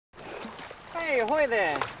Hey, ahoy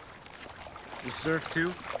there. You surf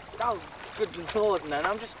too? Oh, good lord, man.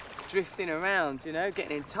 I'm just drifting around, you know,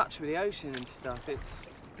 getting in touch with the ocean and stuff. It's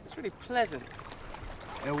really pleasant.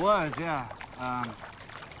 It was, yeah. I'm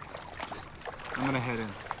gonna head in.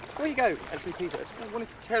 Before you go, actually, Peter, I just wanted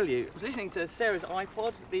to tell you, I was listening to Sarah's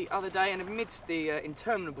iPod the other day, and amidst the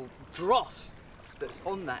interminable dross that's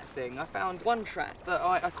on that thing, I found one track that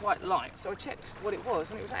I quite liked. So I checked what it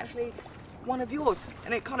was, and it was actually one of yours.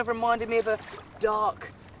 And it kind of reminded me of a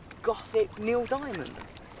dark, gothic Neil Diamond.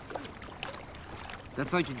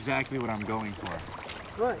 That's like exactly what I'm going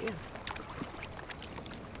for. Right, yeah.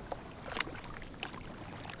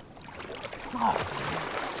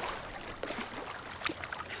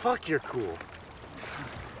 Fuck, you're cool.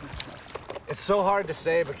 It's so hard to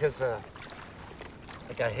say because,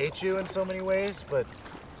 like, I hate you in so many ways, but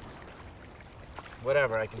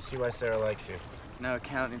whatever, I can see why Sarah likes you. No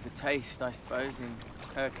accounting for taste, I suppose, in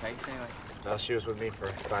her case, anyway. Well, she was with me for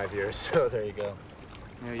 5 years, so there you go.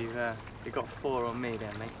 You know, you got 4 on me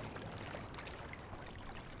then, mate.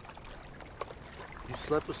 You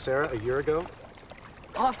slept with Sarah a year ago?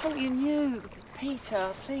 Oh, I thought you knew.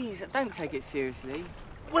 Peter, please, don't take it seriously.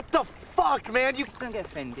 What the fuck, man? You Just don't get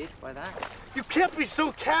offended by that. You can't be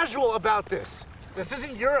so casual about this. This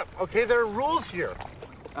isn't Europe, okay? There are rules here.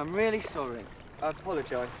 I'm really sorry. I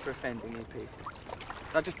apologise for offending you, Peter.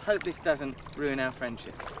 I just hope this doesn't ruin our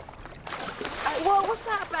friendship. Hey, what's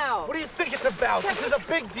that about? What do you think it's about? This is a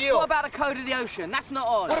big deal. What about the code of the ocean? That's not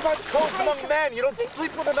on. What about codes among men? You don't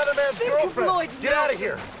sleep with another man's girlfriend. Get out of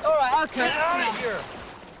here. All right, okay. Get out of here.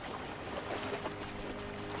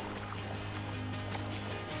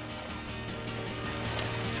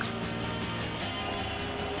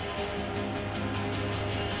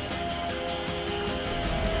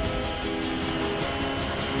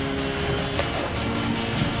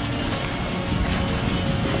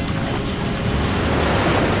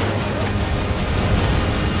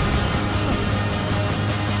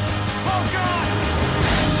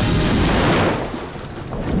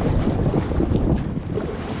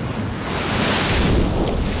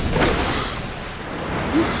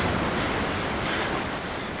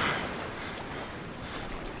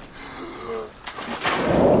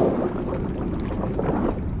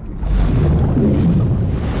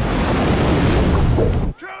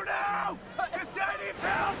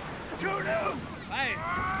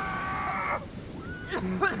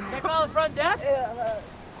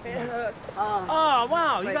 Oh,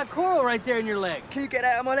 wow, you got coral right there in your leg. Can you get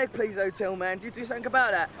out of my leg, please, hotel man? Do you do something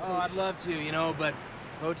about that? Oh, I'd love to, you know, but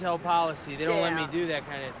hotel policy, they don't let me do that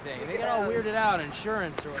kind of thing. They get all weirded out,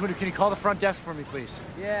 insurance or... Kudu, can you call the front desk for me, please?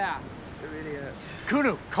 Yeah. It really hurts.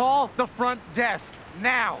 Kudu, call the front desk,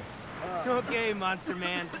 now! Okay, monster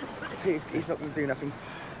man. He's not gonna do nothing.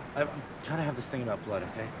 I'm trying to have this thing about blood,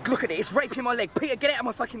 okay? Look at it, it's raping my leg. Peter, get it out of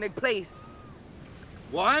my fucking leg, please.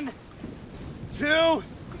 1, 2...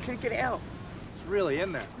 Can you get it out? It's really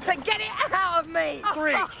in there. Get it out of me!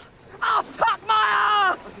 3. Oh, fuck my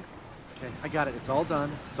ass! Okay, I got it. It's all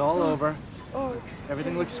done. It's all over. Oh,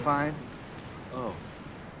 everything looks fine. Oh.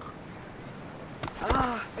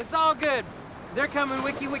 It's all good. They're coming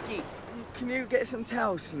wiki. Can you get some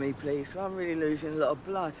towels for me, please? I'm really losing a lot of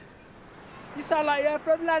blood. You sound like you're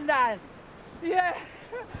from London. Yeah,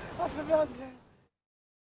 I'm from London.